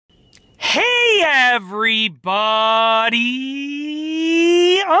Hey everybody!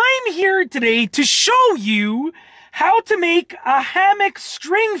 I'm here today to show you how to make a hammock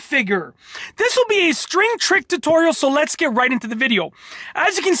string figure. This will be a string trick tutorial, so let's get right into the video.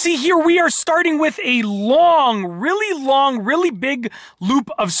 As you can see here, we are starting with a long, really big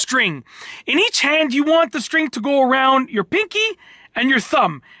loop of string. In each hand, you want the string to go around your pinky and your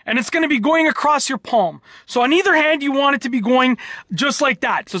thumb, and it's going to be going across your palm. So on either hand, you want it to be going just like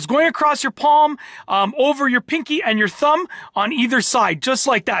that. So it's going across your palm, over your pinky and your thumb on either side, just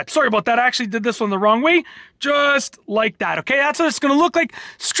like that. Sorry about that. I actually did this one the wrong way. Just like that, okay? That's what it's going to look like.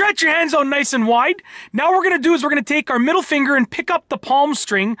 Stretch your hands out nice and wide. Now what we're going to do is we're going to take our middle finger and pick up the palm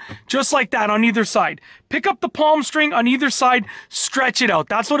string, just like that on either side. Pick up the palm string on either side, stretch it out.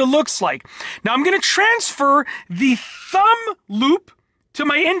 That's what it looks like. Now I'm going to transfer the thumb loop to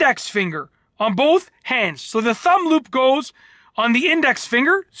my index finger on both hands. So the thumb loop goes on the index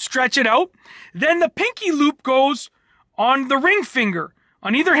finger, stretch it out. Then the pinky loop goes on the ring finger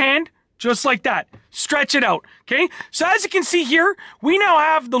on either hand, just like that. Stretch it out, okay? So as you can see here, we now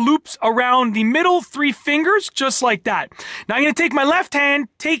have the loops around the middle three fingers, just like that. Now I'm going to take my left hand,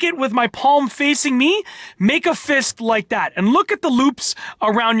 take it with my palm facing me, make a fist like that, and look at the loops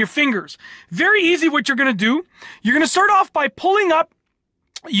around your fingers. Very easy what you're going to do. You're going to start off by pulling up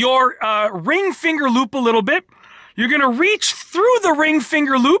your ring finger loop a little bit. You're going to reach through the ring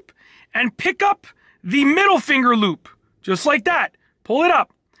finger loop and pick up the middle finger loop, just like that. Pull it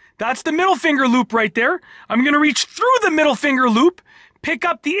up. That's the middle finger loop right there. I'm going to reach through the middle finger loop, pick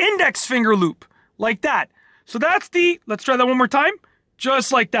up the index finger loop, like that. So that's let's try that one more time,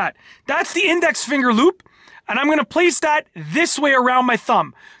 just like that. That's the index finger loop, and I'm going to place that this way around my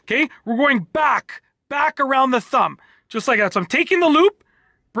thumb, okay? We're going back around the thumb, just like that. So I'm taking the loop,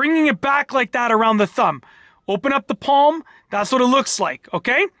 bringing it back like that around the thumb. Open up the palm, that's what it looks like,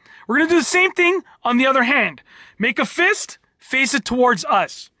 okay? We're going to do the same thing on the other hand. Make a fist, face it towards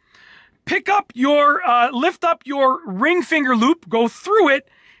us. Pick up your, lift up your ring finger loop, go through it,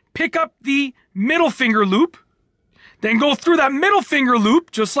 pick up the middle finger loop, then go through that middle finger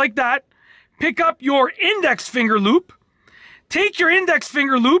loop, just like that. Pick up your index finger loop, take your index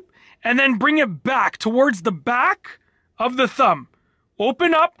finger loop, and then bring it back towards the back of the thumb.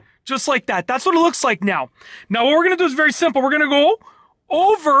 Open up, just like that. That's what it looks like now. Now what we're going to do is very simple. We're going to go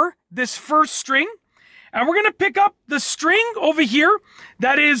over this first string, and we're going to pick up the string over here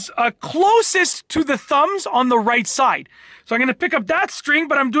that is closest to the thumbs on the right side. So I'm going to pick up that string,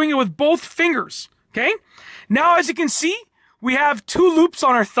 but I'm doing it with both fingers, okay? Now, as you can see, we have two loops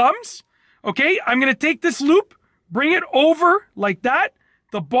on our thumbs, okay? I'm going to take this loop, bring it over like that.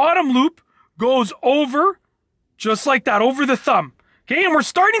 The bottom loop goes over, just like that, over the thumb. Okay, and we're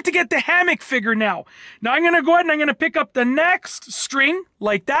starting to get the hammock figure now. Now I'm going to go ahead and I'm going to pick up the next string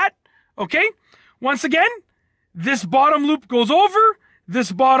like that, okay? Once again, this bottom loop goes over,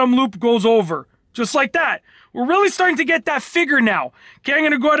 this bottom loop goes over, just like that. We're really starting to get that figure now. Okay, I'm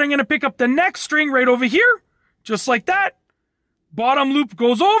going to go ahead and I'm going to pick up the next string right over here, just like that. Bottom loop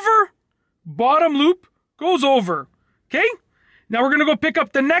goes over, bottom loop goes over, okay? Now we're going to go pick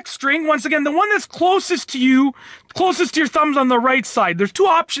up the next string. Once again, the one that's closest to you, closest to your thumbs on the right side. There's two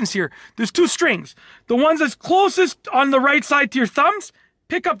options here. There's two strings. The ones that's closest on the right side to your thumbs,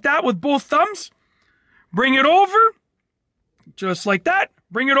 pick up that with both thumbs. Bring it over, just like that.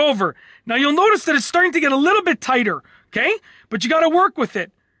 Bring it over. Now you'll notice that it's starting to get a little bit tighter, okay? But you got to work with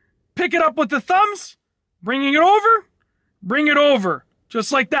it. Pick it up with the thumbs, bringing it over,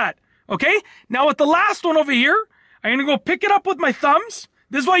 just like that, okay? Now with the last one over here, I'm going to go pick it up with my thumbs.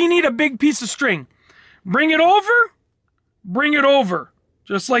 This is why you need a big piece of string. Bring it over,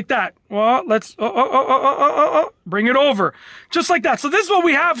 just like that. Well, let's, bring it over, just like that. So this is what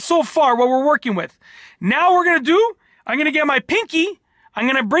we have so far, what we're working with. Now we're going to do, I'm going to get my pinky, I'm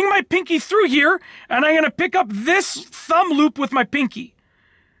going to bring my pinky through here, and I'm going to pick up this thumb loop with my pinky.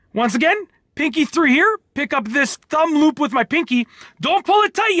 Once again, pinky through here, pick up this thumb loop with my pinky. Don't pull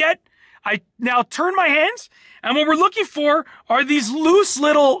it tight yet. I now turn my hands, and what we're looking for are these loose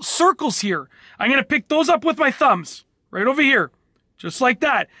little circles here. I'm going to pick those up with my thumbs, right over here, just like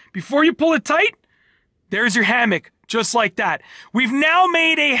that. Before you pull it tight, there's your hammock, just like that. We've now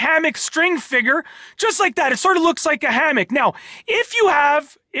made a hammock string figure, just like that. It sort of looks like a hammock. Now, if you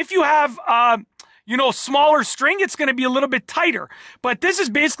have, smaller string, it's going to be a little bit tighter. But this is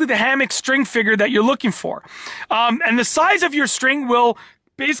basically the hammock string figure that you're looking for. And the size of your string will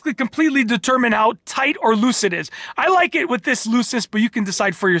basically completely determine how tight or loose it is. I like it with this looseness, but you can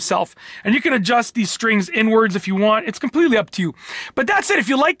decide for yourself. And you can adjust these strings inwards if you want. It's completely up to you. But that's it. If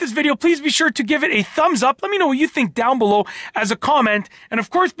you like this video, please be sure to give it a thumbs up. Let me know what you think down below as a comment. And of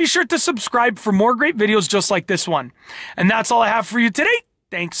course, be sure to subscribe for more great videos just like this one. And that's all I have for you today.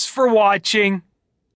 Thanks for watching.